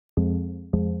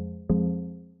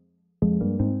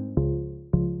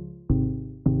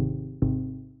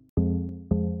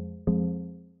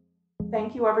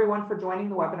thank you everyone for joining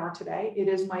the webinar today. It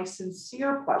is my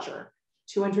sincere pleasure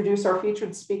to introduce our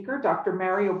featured speaker, Dr.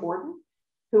 Mario Bourdon,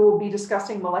 who will be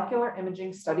discussing molecular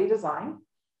imaging study design.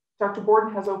 Dr.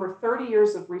 Bourdon has over 30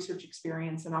 years of research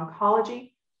experience in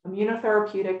oncology,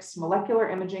 immunotherapeutics, molecular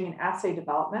imaging, and assay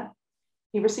development.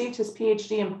 He received his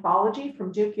PhD in pathology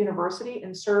from Duke University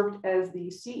and served as the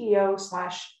CEO/CSO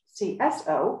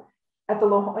at the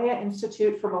La Jolla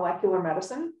Institute for Molecular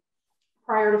Medicine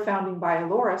prior to founding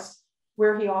Bioloris,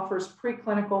 where he offers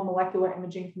preclinical molecular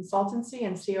imaging consultancy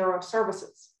and CRO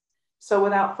services. So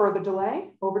without further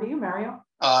delay, over to you, Mario.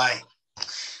 Hi.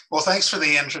 Well, thanks for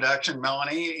the introduction,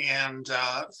 Melanie, and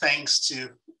thanks to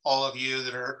all of you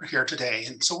that are here today.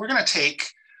 And so we're going to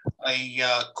take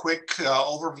a quick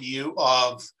overview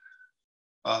of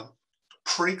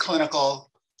preclinical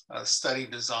study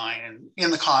design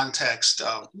in the context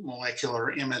of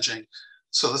molecular imaging.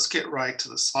 So let's get right to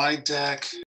the slide deck.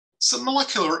 So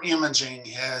molecular imaging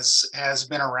has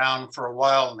been around for a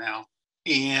while now.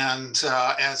 And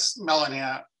as Melanie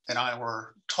and I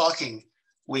were talking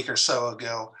a week or so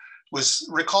ago, was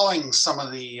recalling some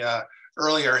of the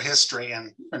earlier history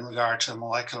in regard to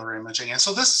molecular imaging. And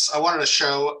so this, I wanted to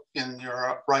show in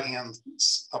your upper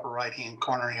right-hand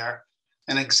corner here,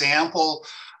 an example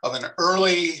of an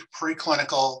early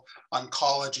preclinical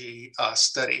oncology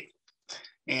study.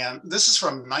 And this is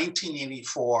from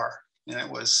 1984, and it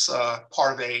was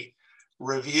part of a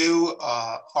review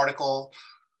article,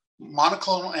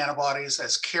 Monoclonal Antibodies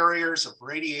as Carriers of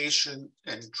Radiation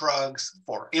and Drugs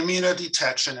for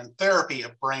Immunodetection and Therapy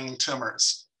of Brain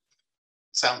Tumors.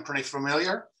 Sound pretty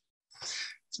familiar?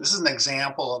 This is an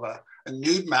example of a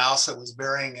nude mouse that was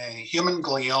bearing a human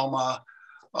glioma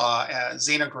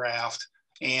xenograft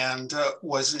and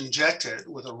was injected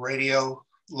with a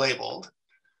radio-labeled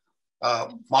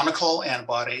monoclonal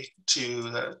antibody to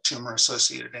the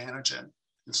tumor-associated antigen.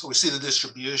 And so we see the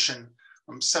distribution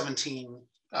from 17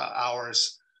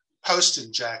 hours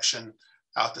post-injection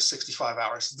out to 65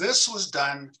 hours. This was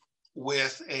done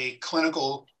with a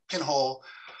clinical pinhole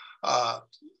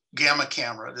gamma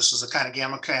camera. This was the kind of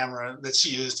gamma camera that's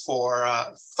used for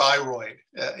thyroid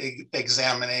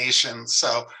examination.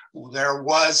 So there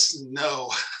was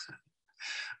no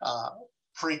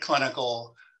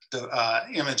preclinical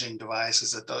imaging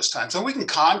devices at those times. And we can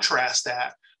contrast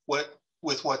that with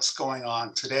what's going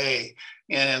on today.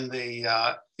 And in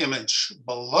the image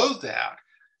below that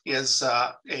is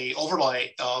a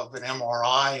overlay of an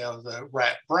MRI of the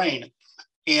rat brain.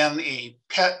 And the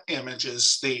PET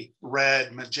images, the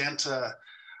red, magenta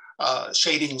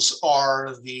shadings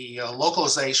are the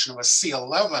localization of a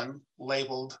C11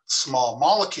 labeled small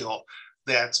molecule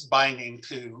that's binding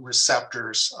to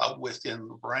receptors within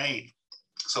the brain.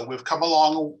 So we've come a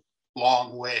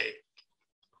long way.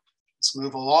 Let's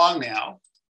move along now.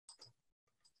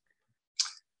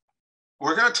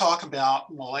 We're going to talk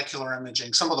about molecular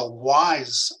imaging, some of the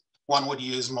whys one would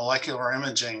use molecular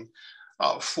imaging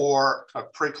for a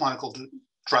preclinical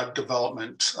drug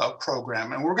development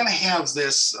program. And we're going to have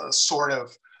this sort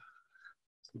of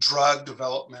drug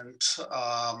development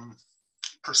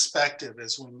perspective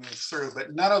as we move through,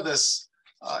 but none of this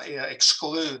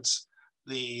excludes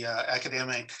the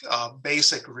academic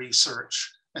basic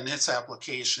research and its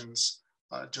applications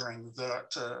during the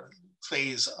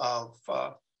phase of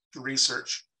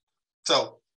research.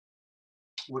 So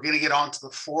we're going to get on to the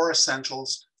 4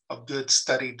 essentials of good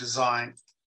study design.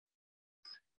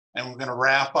 And we're going to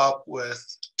wrap up with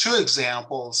 2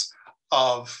 examples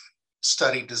of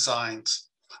study designs.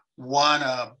 One,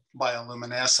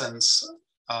 bioluminescence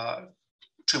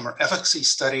tumor efficacy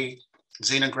study,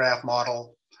 xenograft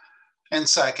model, and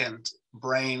second,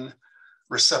 brain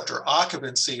receptor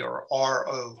occupancy or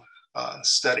RO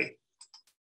study.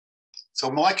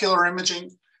 So molecular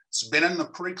imaging has been in the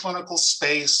preclinical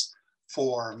space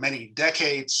for many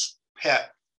decades.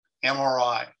 PET,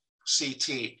 MRI,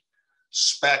 CT,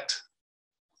 SPECT,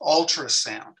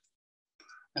 ultrasound.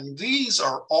 And these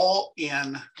are all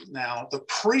in now the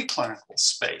preclinical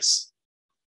space,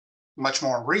 much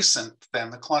more recent than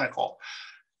the clinical.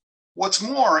 What's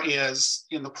more is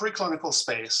in the preclinical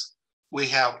space, we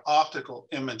have optical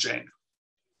imaging,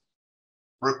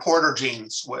 reporter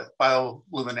genes with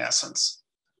bioluminescence,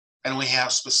 and we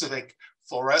have specific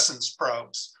fluorescence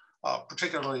probes,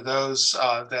 particularly those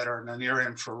that are in the near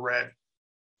infrared.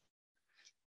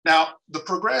 Now, the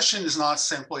progression is not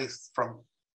simply from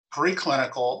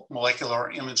preclinical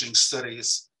molecular imaging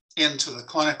studies into the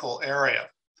clinical area,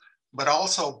 but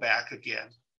also back again.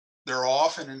 They're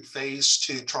often in phase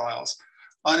 2 trials,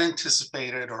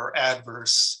 unanticipated or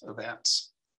adverse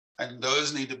events, and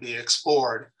those need to be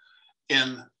explored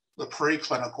in the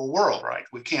preclinical world, right?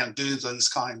 We can't do these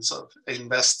kinds of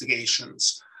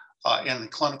investigations in the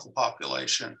clinical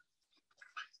population.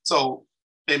 So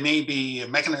it may be a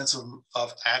mechanism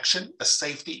of action, a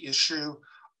safety issue,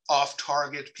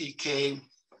 off-target PK,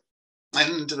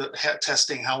 and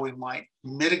testing how we might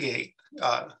mitigate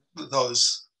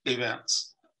those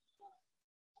events.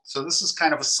 So this is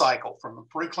kind of a cycle from the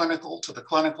preclinical to the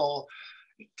clinical.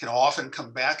 It can often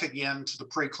come back again to the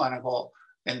preclinical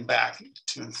and back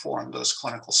to inform those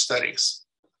clinical studies.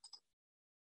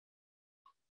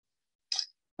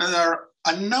 And there are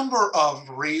a number of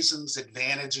reasons,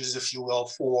 advantages, if you will,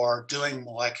 for doing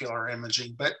molecular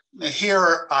imaging, but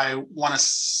here I want to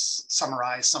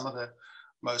summarize some of the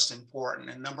most important.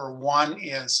 And number one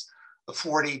is the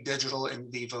 4D digital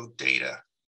in vivo data.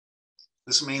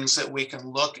 This means that we can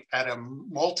look at a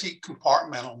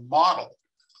multi-compartmental model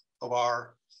of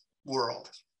our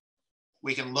world.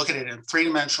 We can look at it in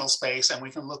three-dimensional space, and we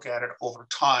can look at it over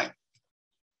time.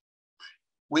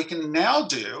 We can now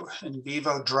do in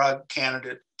vivo drug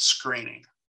candidate screening.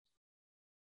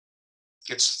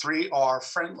 It's 3R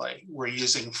friendly. We're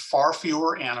using far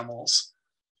fewer animals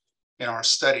in our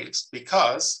studies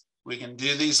because we can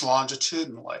do these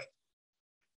longitudinally.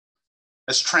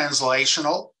 It's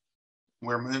translational.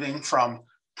 We're moving from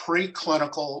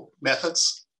preclinical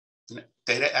methods,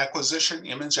 data acquisition,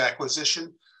 image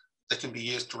acquisition, that can be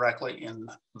used directly in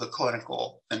the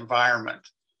clinical environment.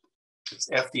 It's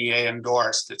FDA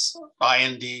endorsed, it's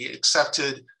IND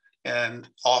accepted, and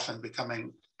often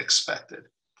becoming expected.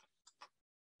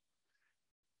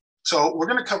 So we're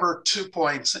going to cover 2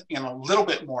 points in a little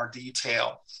bit more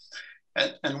detail.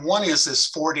 And one is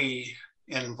this 4D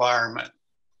environment.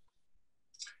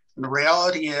 And the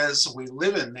reality is we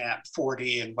live in that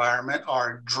 4D environment.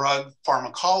 Our drug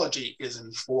pharmacology is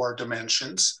in 4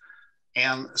 dimensions.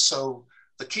 And so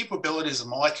the capabilities of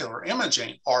molecular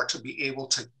imaging are to be able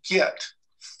to get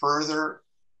further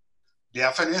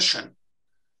definition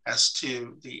as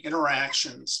to the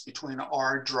interactions between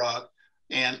our drug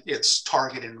and its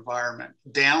target environment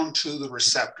down to the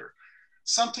receptor.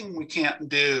 Something we can't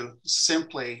do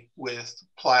simply with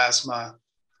plasma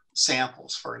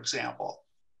samples, for example.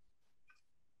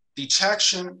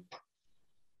 Detection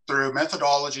through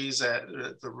methodologies that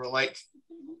relate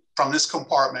from this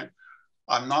compartment,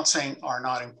 I'm not saying are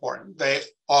not important. They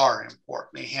are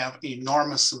important. They have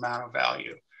enormous amount of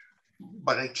value,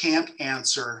 but they can't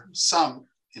answer some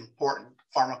important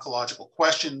pharmacological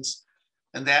questions.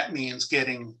 And that means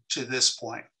getting to this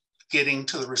point, getting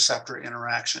to the receptor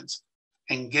interactions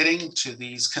and getting to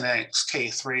these kinetics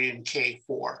K3 and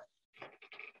K4.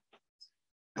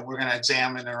 And we're going to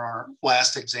examine in our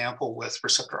last example with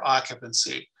receptor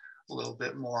occupancy a little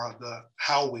bit more of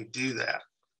how we do that.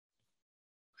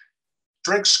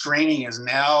 Drug screening is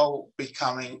now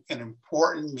becoming an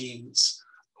important means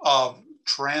of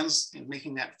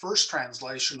making that first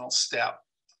translational step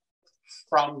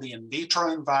from the in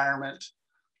vitro environment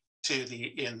to the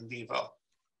in vivo.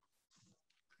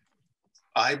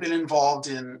 I've been involved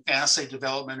in assay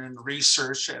development and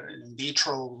research at an in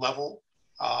vitro level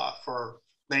for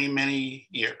many, many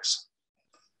years.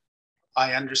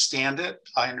 I understand it.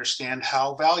 I understand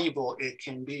how valuable it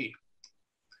can be.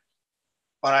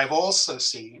 But I've also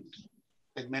seen,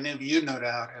 and many of you no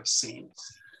doubt have seen,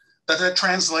 that the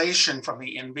translation from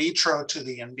the in vitro to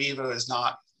the in vivo is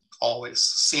not always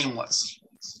seamless.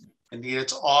 Indeed,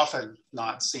 it's often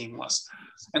not seamless.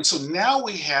 And so now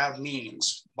we have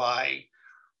means by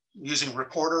using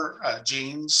reporter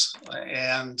genes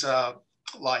and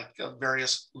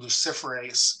various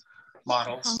luciferase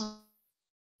models,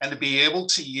 and to be able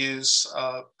to use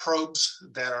probes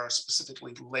that are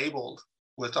specifically labeled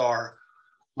with our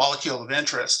molecule of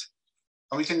interest.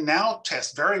 And we can now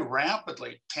test very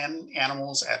rapidly 10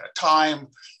 animals at a time,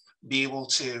 be able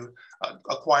to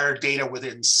acquire data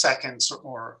within seconds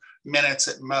or minutes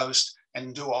at most,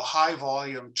 and do a high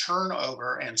volume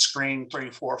turnover and screen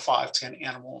 3, 4, 5, 10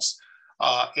 animals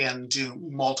and do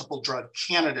multiple drug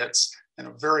candidates in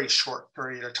a very short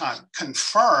period of time,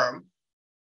 confirm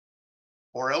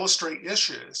or illustrate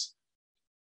issues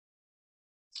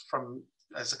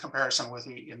as a comparison with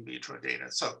the in vitro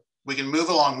data. So we can move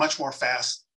along much more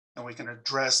fast, and we can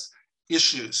address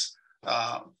issues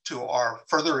to our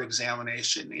further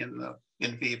examination in the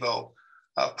in vivo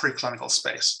preclinical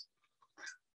space.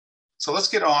 So let's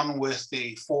get on with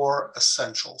the 4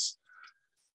 essentials.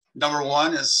 Number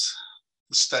 1 is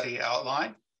the study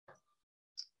outline.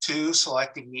 2,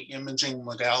 selecting the imaging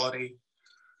modality.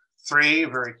 3, a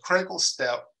very critical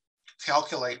step,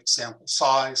 calculate sample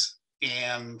size.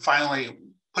 And finally,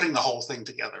 putting the whole thing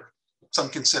together, some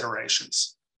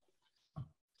considerations.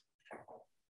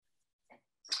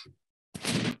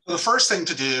 The first thing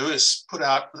to do is put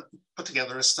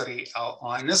together a study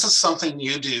outline. This is something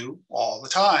you do all the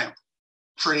time.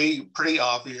 Pretty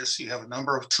obvious. You have a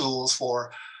number of tools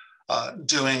for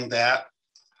doing that,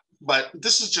 but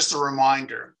this is just a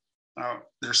reminder.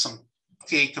 There's some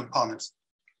key components.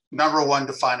 Number one,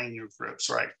 defining your groups,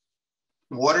 right?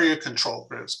 What are your control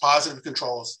groups? Positive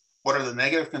controls. What are the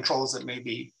negative controls that may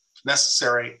be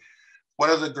necessary? What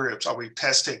are the groups? Are we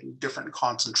testing different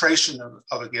concentration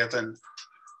of a given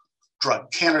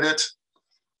drug candidate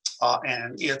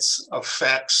and its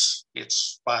effects,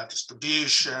 its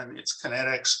biodistribution, its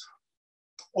kinetics?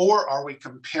 Or are we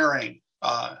comparing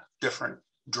different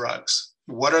drugs?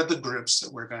 What are the groups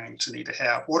that we're going to need to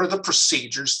have? What are the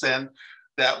procedures then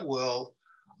that will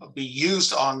be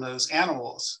used on those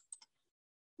animals?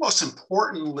 Most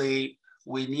importantly,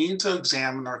 we need to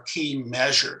examine our key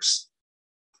measures.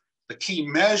 The key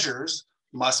measures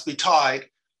must be tied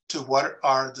to what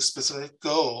are the specific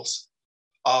goals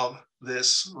of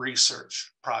this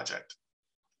research project.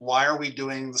 Why are we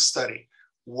doing the study?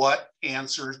 What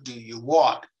answers do you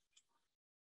want?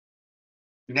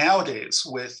 Nowadays,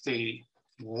 with the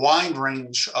wide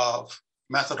range of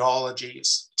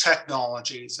methodologies,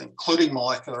 technologies, including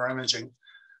molecular imaging,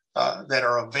 that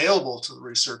are available to the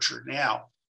researcher now,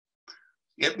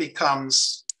 it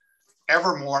becomes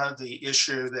ever more the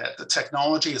issue that the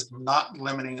technology is not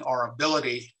limiting our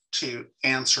ability to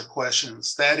answer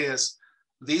questions. That is,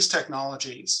 these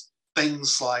technologies,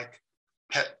 things like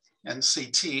PET and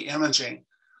CT imaging,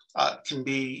 can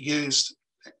be used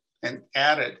and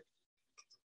added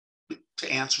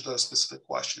to answer those specific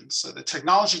questions. So the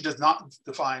technology does not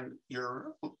define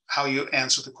how you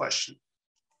answer the question.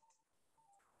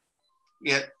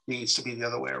 It needs to be the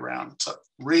other way around. So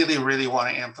really, really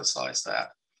want to emphasize that.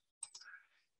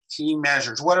 Key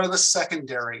measures. What are the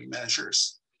secondary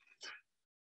measures?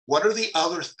 What are the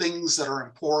other things that are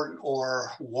important or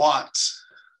want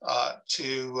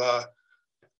to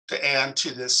add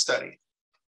to this study?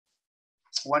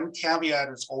 One caveat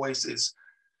is always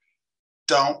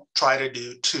don't try to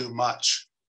do too much.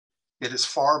 It is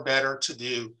far better to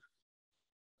do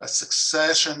a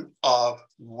succession of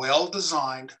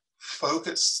well-designed,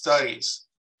 focused studies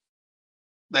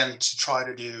than to try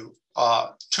to do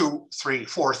 2, 3,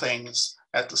 4 things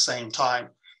at the same time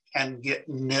and get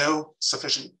no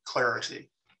sufficient clarity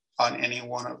on any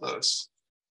one of those.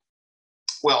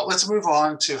 Well, let's move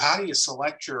on to how do you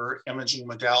select your imaging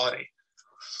modality?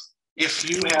 If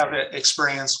you have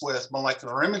experience with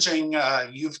molecular imaging,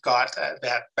 you've got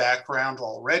that background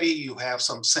already. You have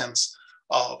some sense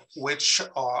of which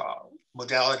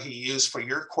modality you use for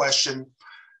your question,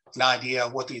 an idea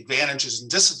of what the advantages and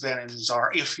disadvantages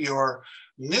are. If you're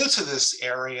new to this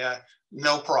area,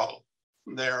 no problem.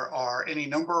 There are any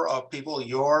number of people,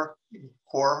 your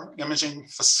core imaging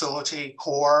facility,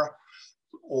 core,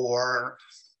 or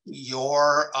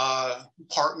your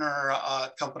partner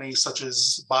companies such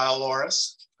as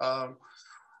BioLoris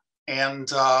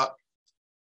and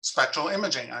spectral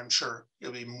imaging, I'm sure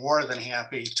you'll be more than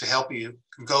happy to help you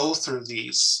go through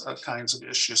these kinds of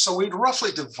issues. So we'd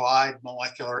roughly divide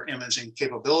molecular imaging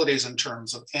capabilities in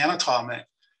terms of anatomic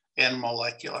and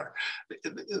molecular.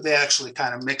 They actually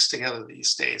kind of mix together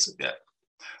these days a bit.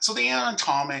 So the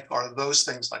anatomic are those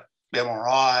things like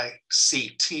MRI,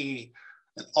 CT,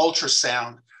 and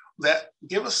ultrasound that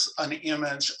give us an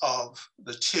image of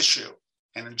the tissue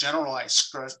and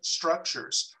generalized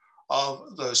structures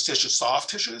of those tissues, soft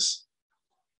tissues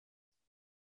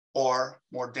or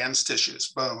more dense tissues,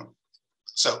 bone.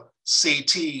 So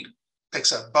CT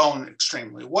picks up bone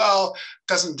extremely well,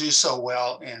 doesn't do so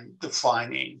well in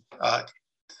defining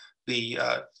the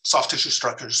soft tissue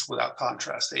structures without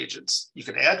contrast agents. You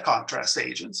could add contrast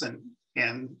agents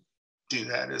and do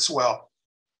that as well.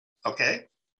 Okay.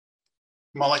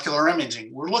 Molecular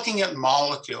imaging. We're looking at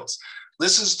molecules.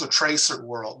 This is the tracer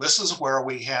world. This is where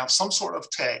we have some sort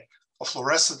of tag, a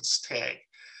fluorescence tag,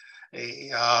 a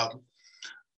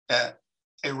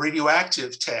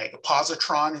radioactive tag, a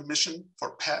positron emission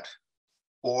for PET,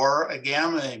 or a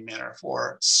gamma emitter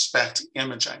for SPECT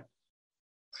imaging.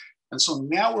 And so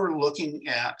now we're looking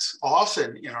at,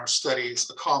 often in our studies,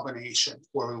 a combination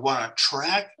where we want to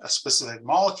track a specific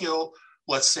molecule.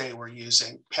 Let's say we're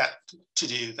using PET to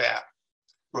do that.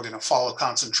 We're going to follow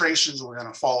concentrations. We're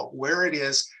going to follow where it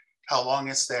is, how long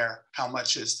it's there, how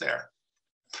much is there.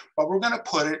 But we're going to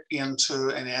put it into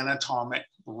an anatomic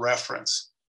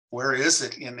reference. Where is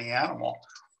it in the animal?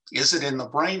 Is it in the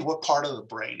brain? What part of the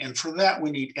brain? And for that,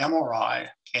 we need MRI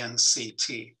and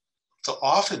CT. So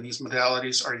often these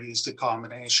modalities are used in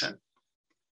combination.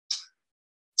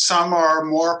 Some are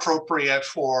more appropriate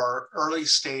for early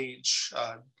stage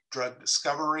drug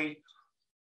discovery.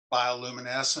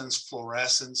 bioluminescence,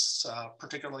 fluorescence,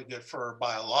 particularly good for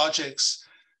biologics,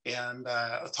 and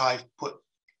type put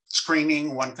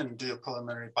screening. One can do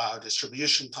preliminary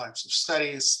biodistribution types of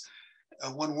studies.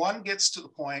 When one gets to the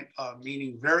point of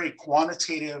needing very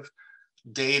quantitative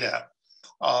data,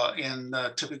 and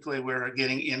typically we're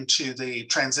getting into the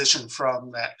transition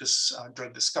from that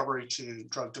drug discovery to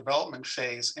drug development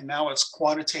phase, and now it's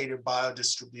quantitative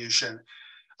biodistribution,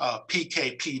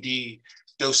 PK/PD,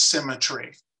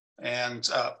 dosimetry, and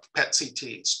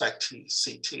PET-CT,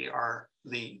 SPECT-CT are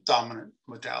the dominant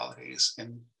modalities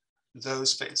in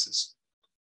those phases.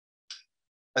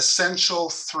 Essential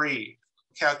 3,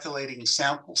 calculating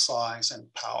sample size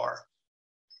and power.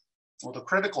 Well, the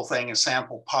critical thing is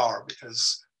sample power,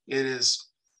 because it is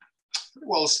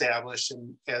well established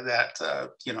that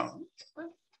the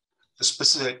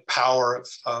specific power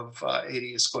of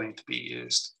 80 is going to be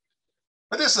used.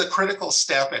 But this is a critical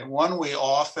step, and one we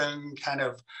often kind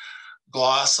of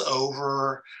gloss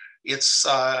over. It's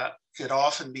could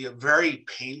often be a very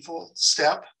painful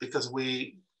step, because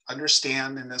we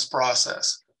understand in this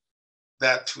process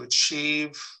that to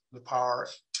achieve the power,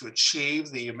 to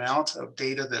achieve the amount of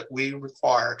data that we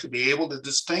require to be able to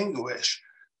distinguish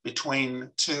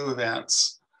between two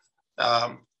events,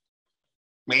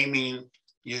 may mean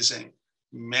using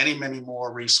many, many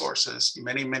more resources,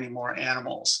 many, many more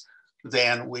animals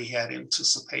than we had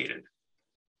anticipated.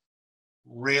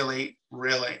 Really,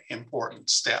 really important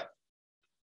step.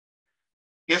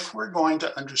 If we're going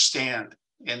to understand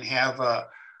and have a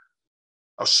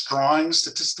strong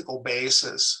statistical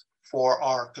basis for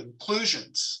our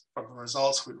conclusions from the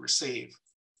results we receive,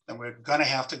 then we're going to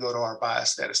have to go to our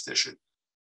biostatistician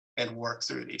and work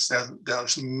through these.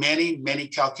 There's many, many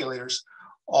calculators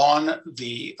on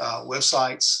the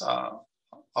websites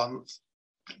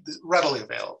readily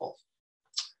available,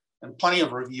 and plenty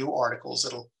of review articles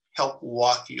that'll help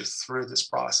walk you through this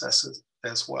process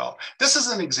as well. This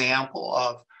is an example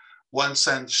of one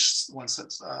such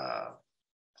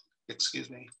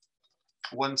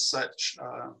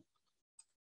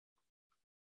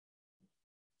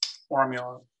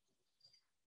formula.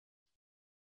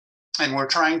 And we're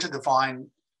trying to define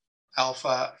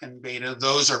alpha and beta.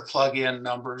 Those are plug-in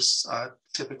numbers.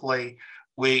 Typically,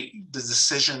 the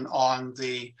decision on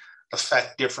the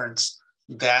effect difference,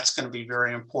 that's going to be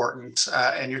very important.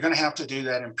 And you're going to have to do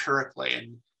that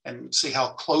empirically and see how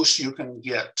close you can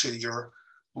get to your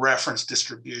reference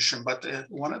distribution. But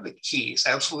one of the keys,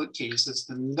 absolute keys, is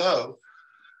to know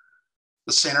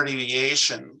the standard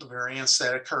deviation, the variance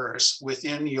that occurs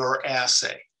within your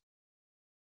assay.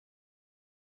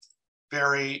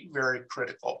 Very, very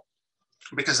critical,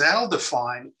 because that'll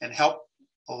define and help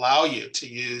allow you to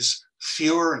use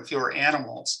fewer and fewer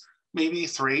animals, maybe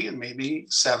 3 and maybe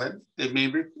 7. It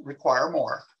may require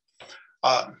more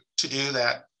to do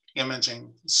that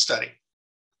imaging study.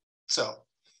 So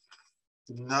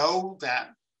know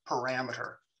that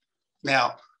parameter.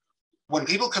 Now, when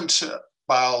people come to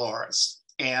BioLaureus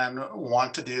and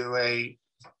want to do a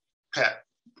PET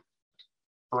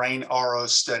brain RO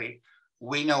study,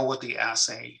 we know what the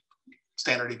assay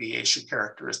standard deviation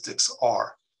characteristics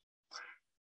are.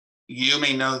 You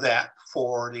may know that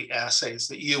for the assays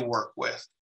that you work with.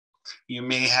 You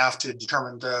may have to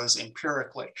determine those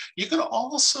empirically. You can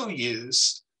also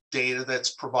use data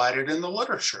that's provided in the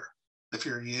literature. If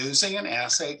you're using an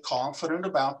assay, confident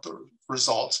about the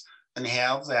results, and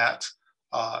have that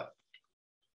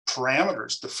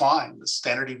parameters defined, the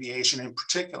standard deviation in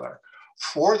particular,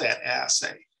 for that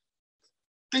assay,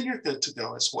 then you're good to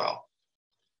go as well.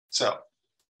 So,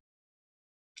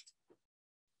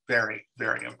 very,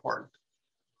 very important.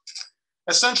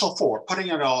 Essential 4, putting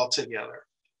it all together.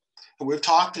 And we've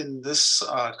talked in this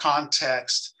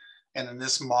context and in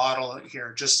this model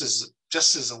here, just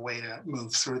as a way to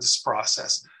move through this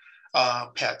process,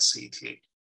 PET-CT.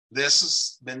 This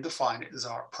has been defined as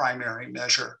our primary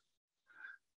measure,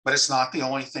 but it's not the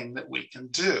only thing that we can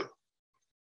do.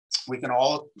 We can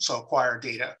also acquire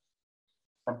data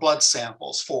from blood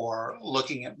samples for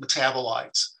looking at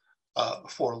metabolites,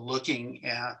 for looking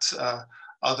at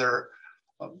other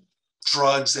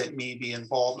drugs that may be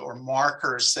involved, or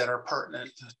markers that are pertinent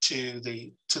to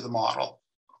the model.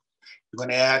 We're going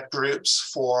to add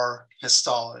groups for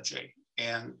histology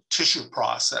and tissue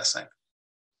processing.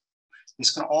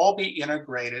 These can all be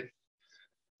integrated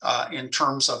in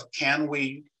terms of, can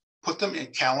we put them in,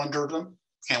 calendar them?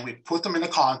 Can we put them in a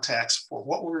context for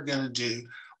what we're going to do?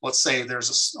 Let's say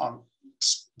there's on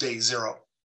day 0.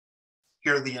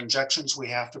 Here are the injections we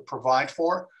have to provide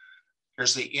for.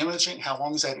 Here's the imaging. How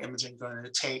long is that imaging going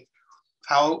to take?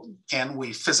 How can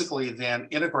we physically then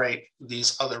integrate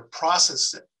these other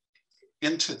processes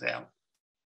into them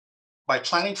by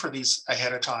planning for these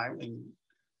ahead of time, and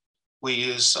we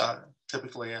use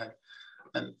typically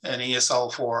an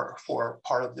ESL for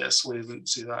part of this. We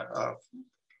use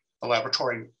a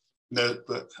laboratory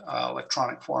notebook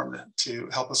electronic form to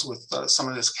help us with some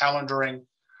of this calendaring.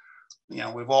 You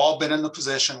know, we've all been in the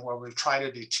position where we try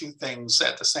to do two things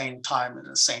at the same time in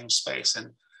the same space,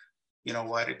 and you know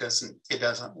what, it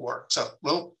doesn't work. So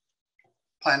little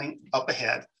planning up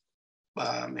ahead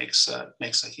makes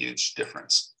a huge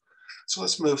difference. So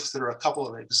let's move through a couple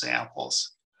of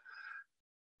examples.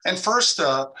 And first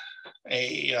up,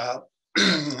 a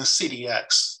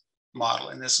CDX model,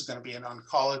 and this is going to be an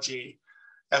oncology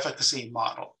efficacy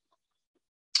model.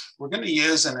 We're going to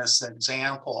use in this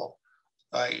example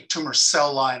a tumor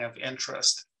cell line of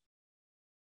interest.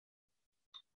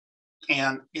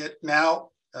 And it now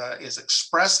is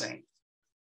expressing,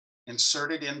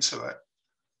 inserted into it,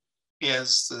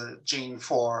 is the gene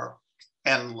for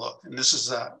NLOOK. And this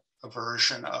is a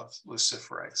version of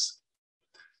luciferase.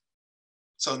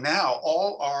 So now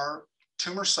all our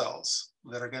tumor cells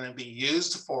that are going to be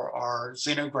used for our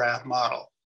xenograft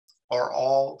model are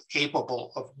all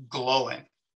capable of glowing.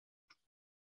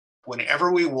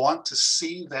 Whenever we want to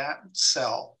see that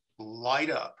cell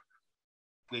light up,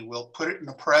 we will put it in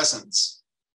the presence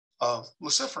of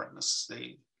luciferin,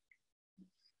 the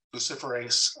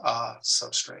luciferase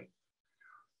substrate.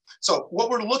 So what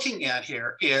we're looking at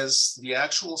here is the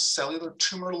actual cellular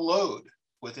tumor load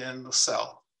within the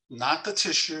cell, not the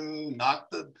tissue,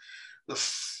 not the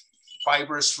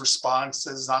fibrous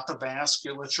responses, not the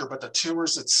vasculature, but the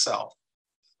tumors itself,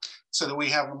 so that we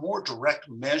have a more direct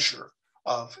measure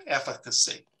of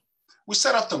efficacy. We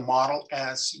set up the model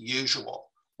as usual.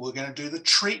 We're going to do the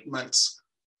treatments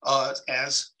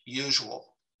as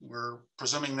usual. We're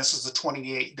presuming this is a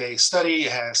 28-day study.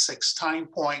 It has 6 time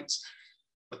points,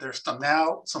 but there's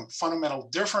now some fundamental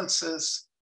differences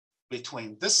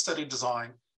between this study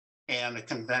design and a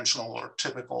conventional or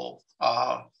typical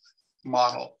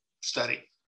model study.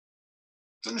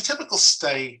 So in a typical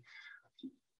study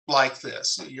like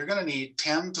this, you're going to need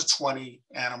 10 to 20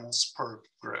 animals per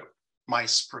group,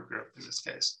 mice per group in this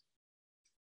case.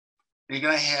 You're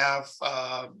going to have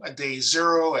a day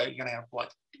 0, you're going to have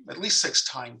like at least 6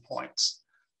 time points,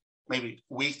 maybe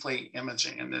weekly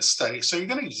imaging in this study. So you're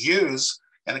going to use,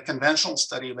 in a conventional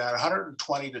study, about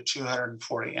 120 to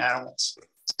 240 animals.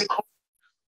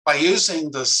 By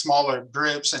using the smaller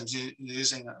groups and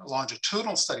using a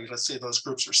longitudinal study, let's say those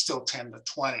groups are still 10 to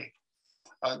 20.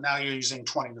 Now you're using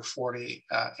 20 to 40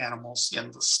 animals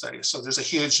in the study. So there's a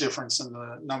huge difference in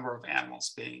the number of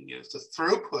animals being used. The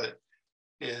throughput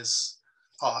is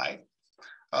high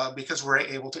because we're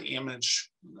able to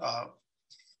image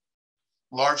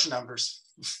large numbers,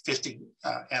 50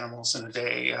 animals in a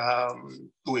day.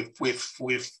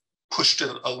 We've pushed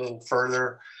it a little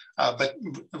further, but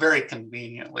very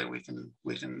conveniently we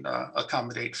can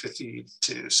accommodate 50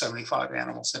 to 75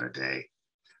 animals in a day.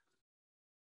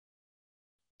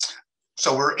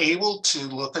 So we're able to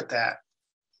look at that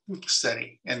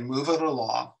study and move it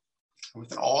along. We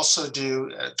can also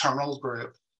do a terminal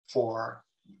group for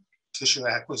tissue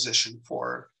acquisition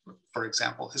for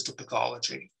example,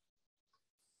 histopathology.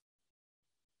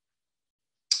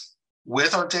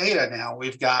 With our data now,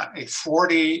 we've got a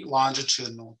 40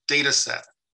 longitudinal data set.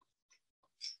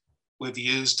 We've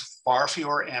used far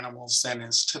fewer animals than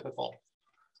is typical.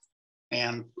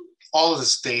 And all of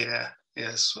this data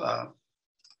is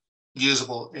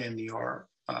usable in your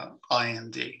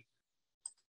IND.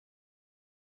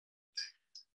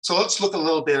 So let's look a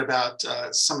little bit about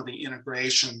some of the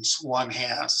integrations one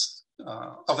has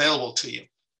available to you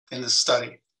in this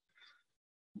study.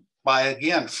 By,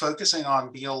 again, focusing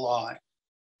on BLI,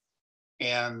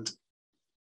 and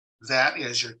that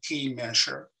is your key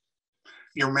measure.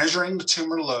 You're measuring the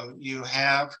tumor load. You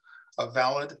have a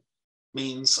valid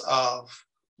means of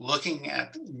looking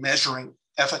at measuring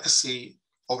efficacy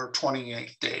over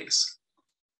 28 days.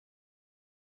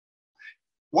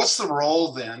 What's the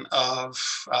role then of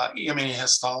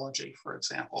immunohistology, for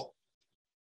example?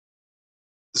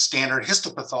 The standard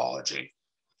histopathology.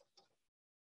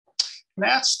 And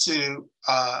that's to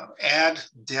add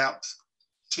depth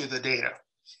to the data.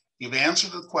 You've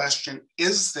answered the question,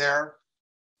 is there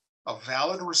a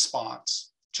valid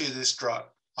response to this drug?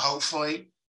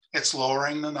 Hopefully, it's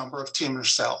lowering the number of tumor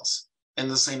cells in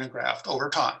the xenograft over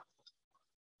time.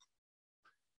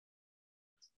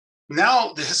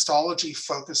 Now the histology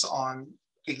focus on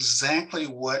exactly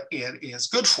what it is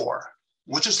good for,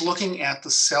 which is looking at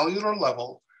the cellular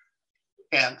level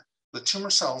and the tumor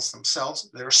cells themselves,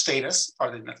 their status.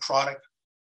 Are they necrotic?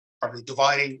 Are they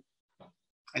dividing?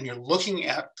 And you're looking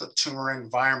at the tumor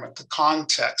environment, the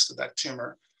context of that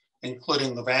tumor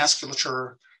including the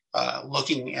vasculature,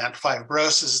 looking at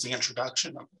fibrosis, the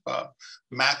introduction of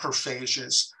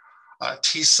macrophages,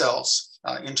 T cells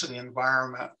into the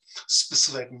environment,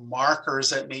 specific markers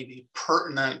that may be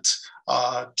pertinent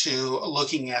to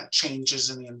looking at changes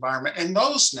in the environment. And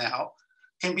those now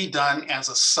can be done as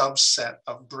a subset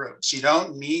of groups. You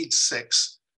don't need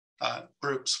 6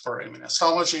 groups for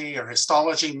immunohistology or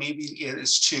histology. Maybe it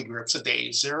is 2 groups, a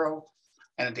day 0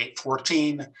 and a day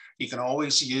 14. You can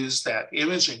always use that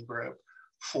imaging group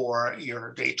for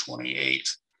your day 28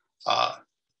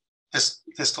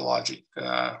 histologic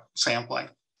sampling.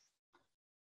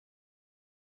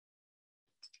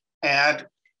 Add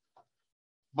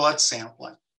blood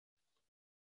sampling.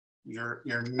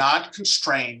 You're not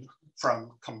constrained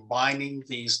from combining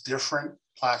these different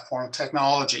platform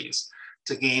technologies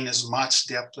to gain as much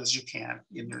depth as you can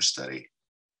in your study.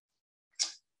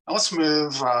 Now let's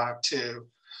move to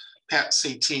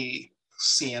PET-CT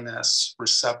CNS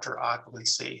receptor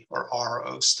occupancy, or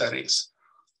RO studies.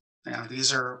 Now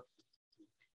these are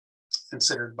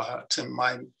considered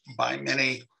by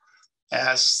many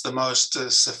as the most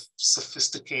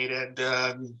sophisticated,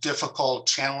 difficult,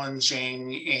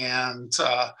 challenging, and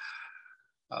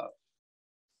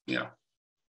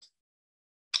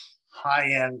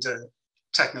high-end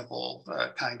technical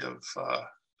kind of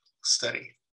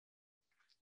study.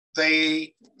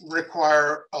 They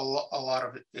require a lot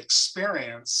of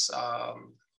experience,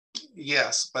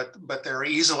 yes, but they're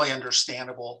easily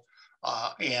understandable.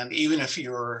 And even if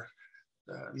you're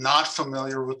not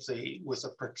familiar with the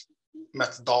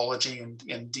methodology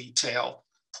in detail,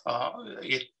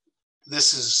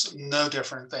 this is no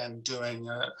different than doing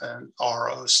an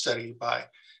RO study by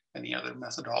any other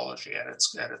methodology at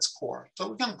its core. So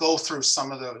we're going to go through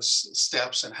some of those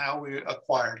steps and how we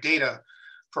acquire data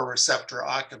for receptor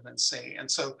occupancy. And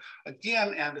so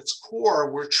again, at its core,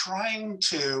 we're trying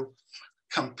to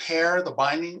compare the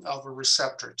binding of a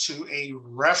receptor to a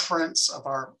reference of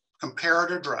our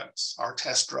comparator drugs, our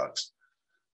test drugs,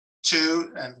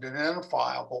 to an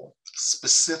identifiable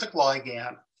specific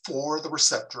ligand for the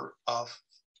receptor of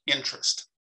interest.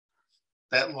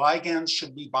 That ligand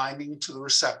should be binding to the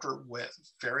receptor with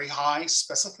very high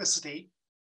specificity.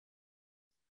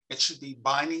 It should be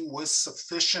binding with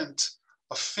sufficient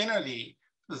affinity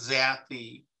that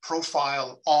the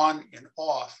profile on and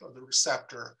off of the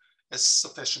receptor is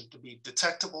sufficient to be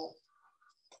detectable,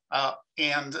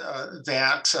 and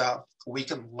that we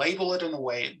can label it in a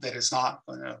way that is not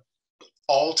going to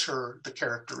alter the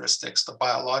characteristics, the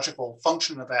biological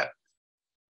function of that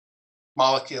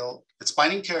molecule, its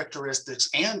binding characteristics,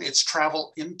 and its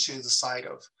travel into the site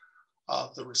of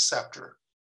the receptor.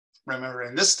 Remember,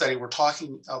 in this study, we're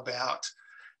talking about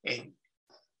a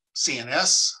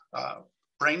CNS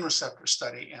brain receptor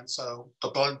study, and so the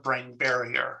blood-brain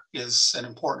barrier is an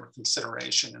important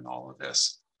consideration in all of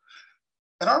this.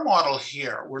 In our model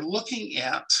here, we're looking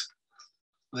at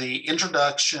the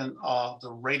introduction of the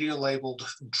radiolabeled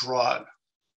drug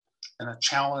in a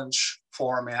challenge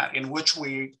format in which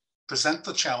we present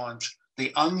the challenge,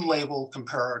 the unlabeled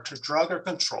comparator drug or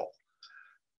control,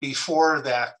 before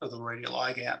that of the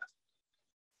radioligand.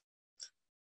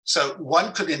 So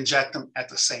one could inject them at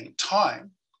the same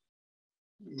time.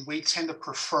 We tend to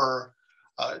prefer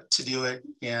to do it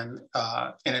in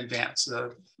advance.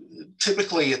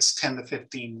 Typically, it's 10 to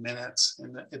 15 minutes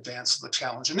in advance of the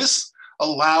challenge. And this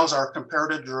allows our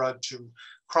comparator drug to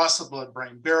cross the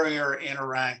blood-brain barrier,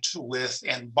 interact with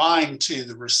and bind to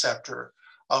the receptor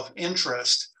of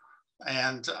interest,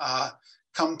 and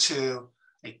come to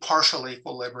a partial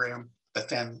equilibrium that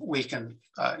then we can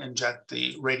inject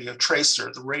the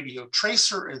radiotracer. The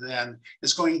radiotracer then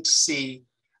is going to see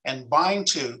and bind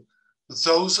to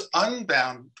those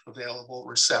unbound available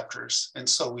receptors. And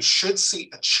so we should see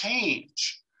a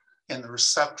change in the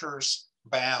receptors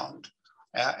bound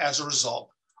as a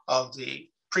result of the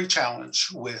pre-challenge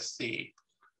with the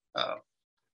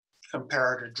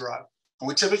comparator drug. And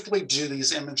we typically do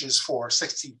these images for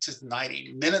 60 to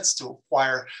 90 minutes to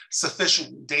acquire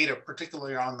sufficient data,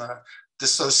 particularly on the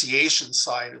dissociation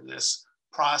side of this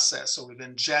process. So we've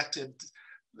injected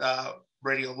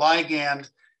radioligand.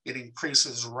 It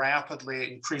increases rapidly, it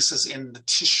increases in the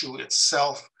tissue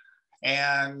itself,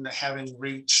 and having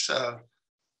reached a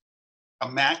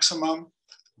maximum,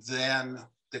 then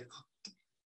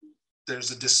there's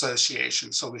a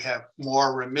dissociation. So we have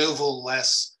more removal,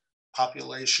 less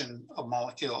population of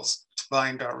molecules to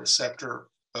bind our receptor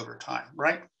over time,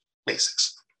 right?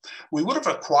 Basics. We would have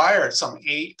acquired some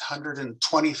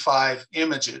 825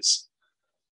 images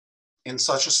in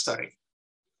such a study.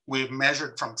 We've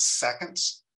measured from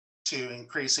seconds to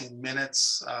increasing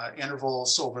minutes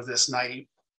intervals over this 90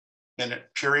 minute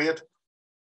period.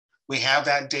 We have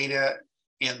that data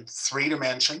in 3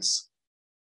 dimensions.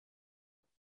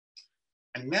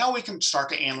 And now we can start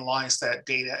to analyze that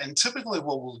data. And typically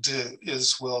what we'll do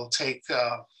is we'll take,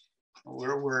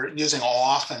 we're using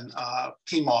often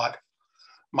PMOD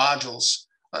modules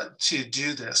to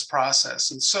do this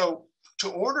process. And so to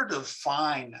order to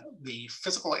find the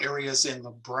physical areas in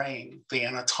the brain, the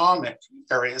anatomic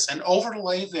areas, and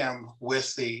overlay them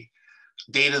with the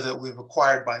data that we've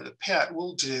acquired by the PET,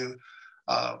 we'll do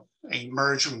a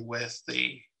merging with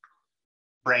the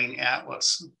brain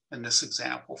atlas in this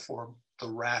example for the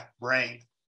rat brain.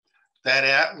 That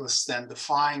atlas then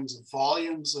defines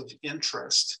volumes of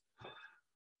interest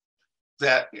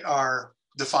that are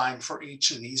defined for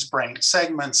each of these brain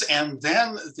segments, and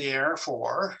then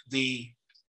therefore the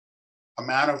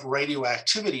amount of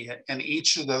radioactivity in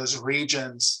each of those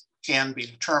regions can be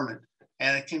determined,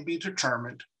 and it can be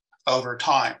determined over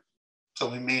time. So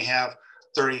we may have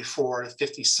 34 to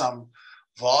 50 some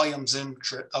volumes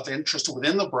of interest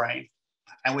within the brain,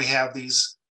 and we have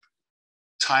these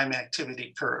time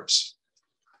activity curves.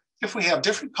 If we have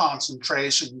different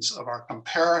concentrations of our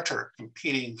comparator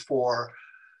competing for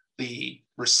the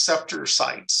receptor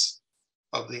sites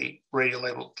of the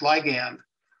radiolabeled ligand,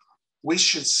 we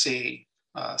should see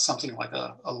something like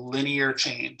a linear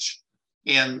change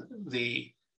in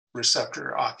the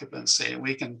receptor occupancy.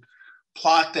 We can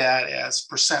plot that as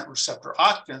percent receptor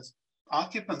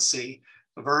occupancy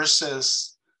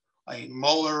versus a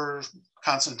molar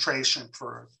concentration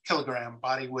per kilogram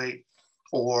body weight,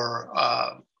 or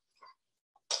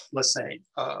let's say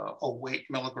a weight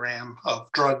milligram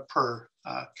of drug per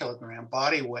kilogram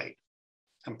body weight.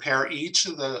 Compare each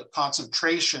of the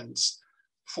concentrations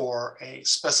for a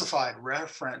specified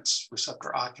reference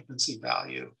receptor occupancy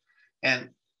value. And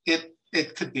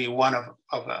it could be one of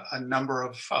a number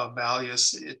of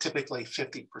values, typically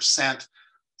 50%,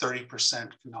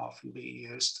 30% can often be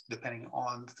used depending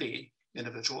on the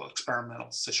individual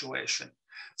experimental situation.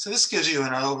 So this gives you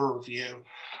an overview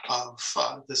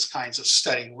of this kinds of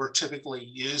study. We're typically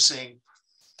using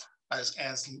as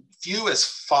few as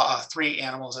 3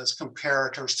 animals as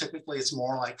comparators. Typically it's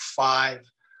more like 5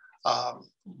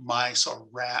 mice or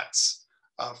rats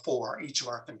for each of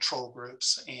our control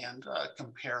groups and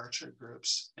comparator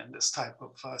groups in this type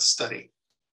of study.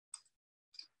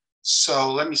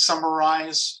 So let me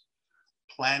summarize.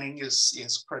 Planning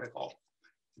is critical.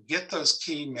 Get those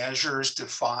key measures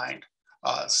defined.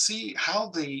 See how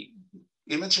the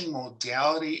imaging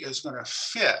modality is going to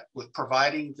fit with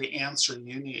providing the answer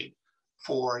you need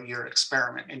for your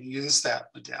experiment, and use that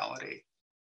modality.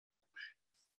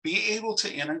 Be able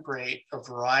to integrate a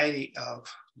variety of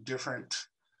different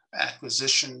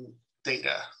acquisition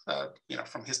data,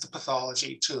 from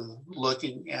histopathology to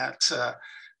looking at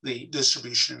the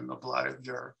distribution in the blood of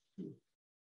your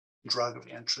drug of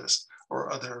interest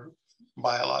or other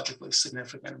biologically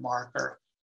significant marker.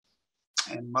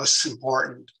 And most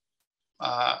important,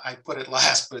 I put it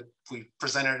last, but we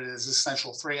presented it as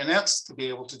essential 3, and that's to be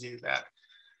able to do that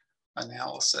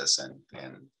analysis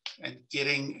and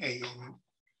getting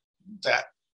that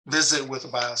visit with a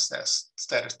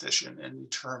biostatistician and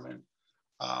determine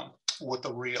what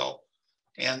the real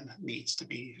end needs to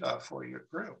be for your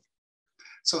group.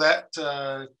 So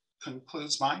that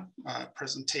concludes my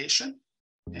presentation,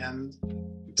 and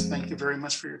thank you very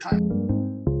much for your time.